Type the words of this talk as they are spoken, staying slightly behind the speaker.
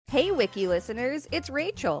Hey, Wiki listeners, it's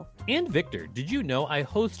Rachel. And Victor, did you know I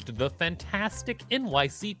host the fantastic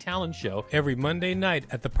NYC Talent Show every Monday night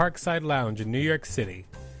at the Parkside Lounge in New York City?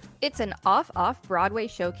 It's an off-Broadway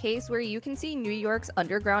showcase where you can see New York's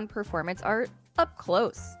underground performance art up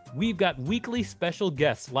close. We've got weekly special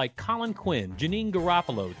guests like Colin Quinn, Janine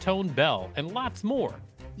Garofalo, Tone Bell, and lots more.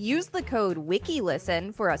 Use the code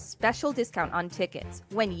WIKILISTEN for a special discount on tickets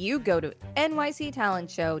when you go to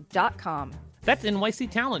nyctalentshow.com. That's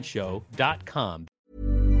nyctalentshow.com.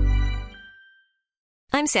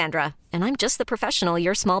 I'm Sandra, and I'm just the professional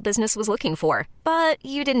your small business was looking for. But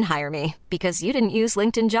you didn't hire me because you didn't use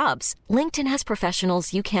LinkedIn Jobs. LinkedIn has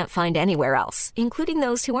professionals you can't find anywhere else, including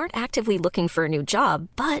those who aren't actively looking for a new job,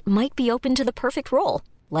 but might be open to the perfect role,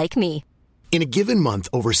 like me. In a given month,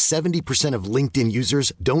 over 70% of LinkedIn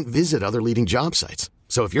users don't visit other leading job sites.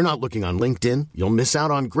 So if you're not looking on LinkedIn, you'll miss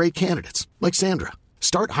out on great candidates like Sandra.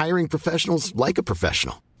 Start hiring professionals like a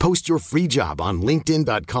professional. Post your free job on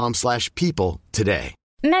linkedin.com/people today.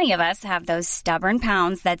 Many of us have those stubborn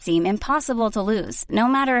pounds that seem impossible to lose, no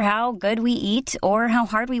matter how good we eat or how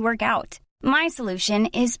hard we work out. My solution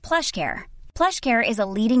is PlushCare. PlushCare is a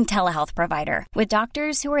leading telehealth provider with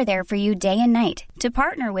doctors who are there for you day and night to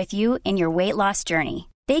partner with you in your weight loss journey.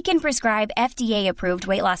 They can prescribe FDA-approved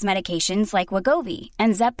weight loss medications like Wegovy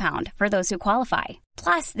and Zepbound for those who qualify.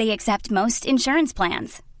 Plus, they accept most insurance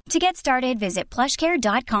plans. To get started, visit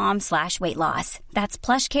plushcare.com/weight loss. That's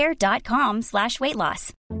plushcare.com/weight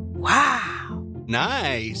loss. Wow.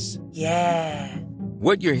 Nice. Yeah.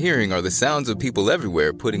 What you're hearing are the sounds of people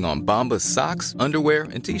everywhere putting on Bombas socks, underwear,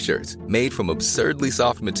 and T-shirts made from absurdly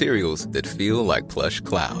soft materials that feel like plush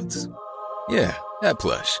clouds. Yeah, that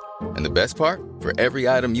plush. And the best part? For every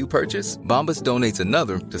item you purchase, Bombas donates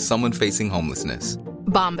another to someone facing homelessness.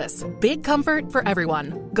 Bombas. Big comfort for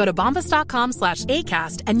everyone. Go to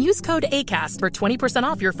bombas.com/ACAST and use code ACAST for 20%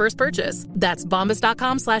 off your first purchase. That's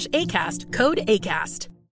bombas.com/ACAST. Code ACAST.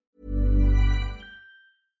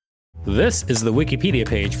 This is the Wikipedia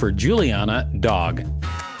page for Juliana, dog.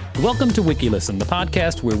 Welcome to WikiListen, the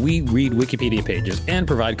podcast where we read Wikipedia pages and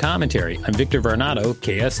provide commentary. I'm Victor Varnado,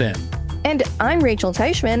 KSN. And I'm Rachel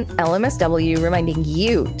Teichman, LMSW, reminding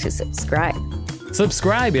you to subscribe.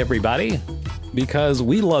 Subscribe, everybody, because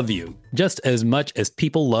we love you just as much as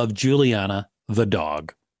people love Juliana, the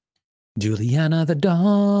dog. Juliana, the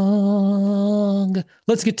dog.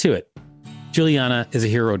 Let's get to it. Juliana is a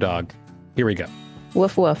hero dog. Here we go.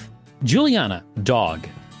 Woof, woof. Juliana, dog.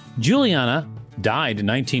 Juliana died in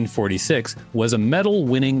 1946, was a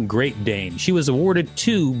medal-winning Great Dane. She was awarded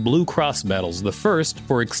 2 Blue Cross medals, the first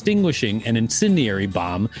for extinguishing an incendiary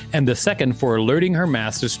bomb, and the second for alerting her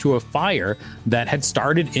masters to a fire that had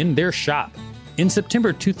started in their shop. In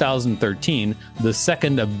September 2013, the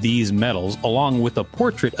second of these medals, along with a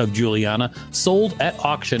portrait of Juliana, sold at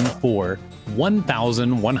auction for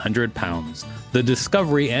 £1,100. The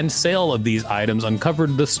discovery and sale of these items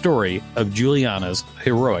uncovered the story of Juliana's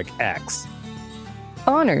heroic acts.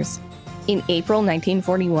 Honors. In April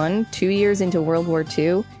 1941, 2 years into World War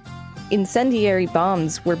II, incendiary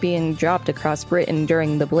bombs were being dropped across Britain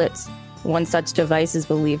during the Blitz. One such device is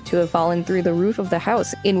believed to have fallen through the roof of the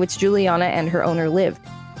house in which Juliana and her owner lived.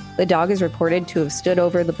 The dog is reported to have stood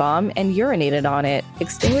over the bomb and urinated on it,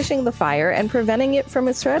 extinguishing the fire and preventing it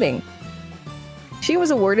from spreading. She was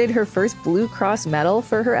awarded her first Blue Cross medal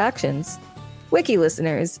for her actions. Wiki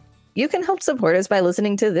listeners, you can help support us by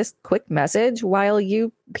listening to this quick message while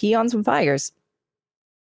you pee on some fires.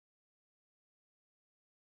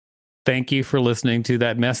 Thank you for listening to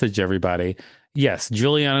that message, everybody. Yes,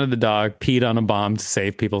 Juliana the dog peed on a bomb to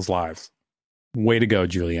save people's lives. Way to go,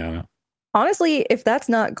 Juliana. Honestly, if that's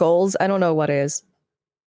not goals, I don't know what is.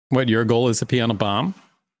 What, your goal is to pee on a bomb?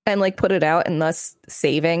 And put it out and thus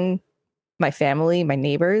saving my family, my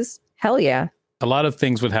neighbors? Hell yeah. A lot of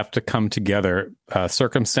things would have to come together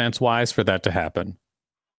circumstance-wise for that to happen.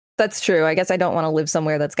 That's true. I guess I don't want to live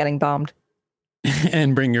somewhere that's getting bombed.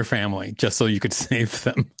 And bring your family, just so you could save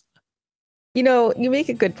them. You know, you make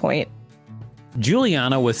a good point.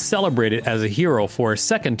 Juliana was celebrated as a hero for a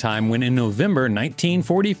second time when in November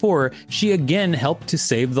 1944, she again helped to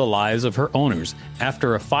save the lives of her owners.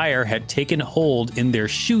 After a fire had taken hold in their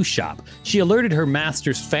shoe shop, she alerted her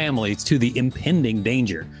master's family to the impending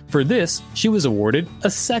danger. For this, she was awarded a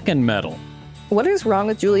second medal. What is wrong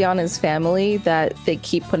with Juliana's family that they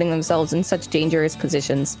keep putting themselves in such dangerous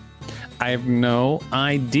positions? I have no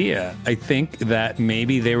idea. I think that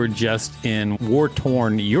maybe they were just in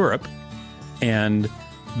war-torn Europe and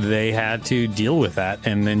they had to deal with that.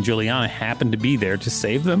 And then Juliana happened to be there to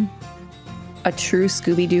save them. A true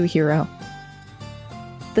Scooby-Doo hero.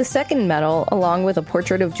 The second medal, along with a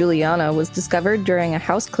portrait of Juliana, was discovered during a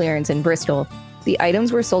house clearance in Bristol. The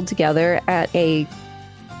items were sold together at a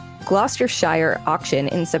Gloucestershire auction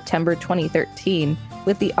in September 2013,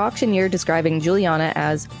 with the auctioneer describing Juliana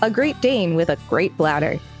as a Great Dane with a great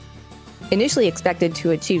bladder. Initially expected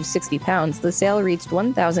to achieve £60, the sale reached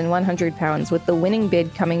 £1,100, with the winning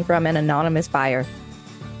bid coming from an anonymous buyer.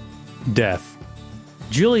 Death.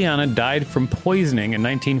 Juliana died from poisoning in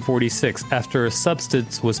 1946 after a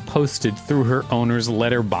substance was posted through her owner's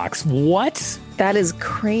letterbox. What? That is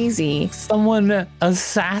crazy. Someone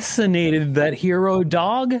assassinated that hero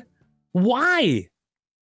dog? Why?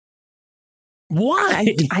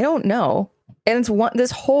 Why? I don't know. And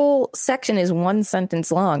this whole section is one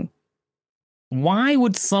sentence long. Why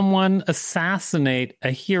would someone assassinate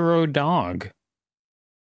a hero dog?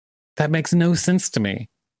 That makes no sense to me.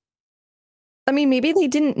 I mean, maybe they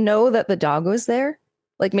didn't know that the dog was there.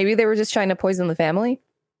 Like, maybe they were just trying to poison the family.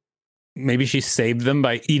 Maybe she saved them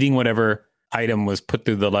by eating whatever item was put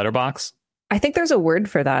through the letterbox. I think there's a word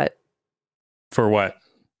for that. For what?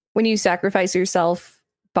 When you sacrifice yourself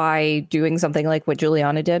by doing something like what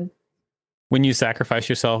Juliana did. When you sacrifice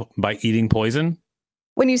yourself by eating poison?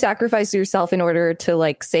 When you sacrifice yourself in order to,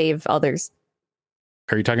 like, save others.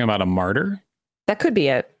 Are you talking about a martyr? That could be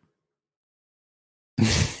it.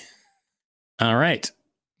 All right.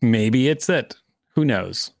 Maybe it's it. Who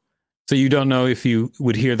knows? So you don't know if you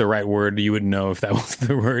would hear the right word. You would know if that was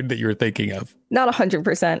the word that you were thinking of. Not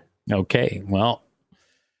 100%. Okay. Well.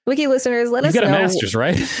 Wiki listeners, let us know. You got a master's,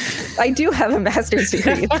 right? I do have a master's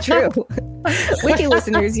degree. It's true. Wiki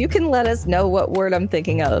listeners, you can let us know what word I'm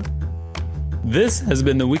thinking of. This has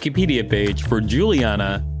been the Wikipedia page for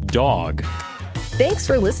Juliana Dog. Thanks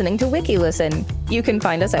for listening to WikiListen. You can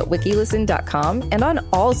find us at wikilisten.com and on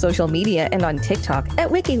all social media and on TikTok at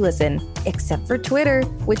WikiListen, except for Twitter,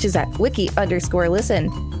 which is at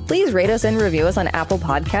wiki_listen. Please rate us and review us on Apple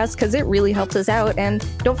Podcasts because it really helps us out. And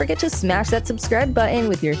don't forget to smash that subscribe button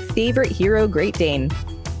with your favorite hero, Great Dane.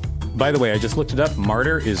 By the way, I just looked it up.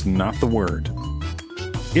 Martyr is not the word.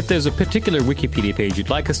 If there's a particular Wikipedia page you'd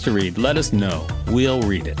like us to read, let us know. We'll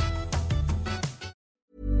read it.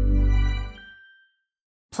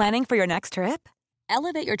 Planning for your next trip?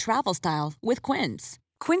 Elevate your travel style with Quince.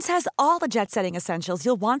 Quince has all the jet-setting essentials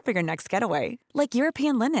you'll want for your next getaway, like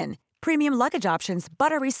European linen, premium luggage options,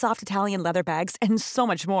 buttery soft Italian leather bags, and so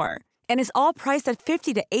much more. And is all priced at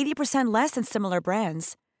 50 to 80% less than similar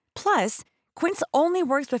brands. Plus, Quince only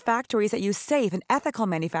works with factories that use safe and ethical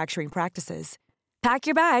manufacturing practices. Pack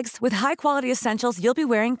your bags with high-quality essentials you'll be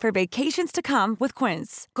wearing for vacations to come with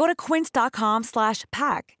Quince. Go to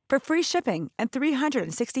quince.com/pack for free shipping and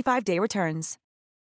 365-day returns.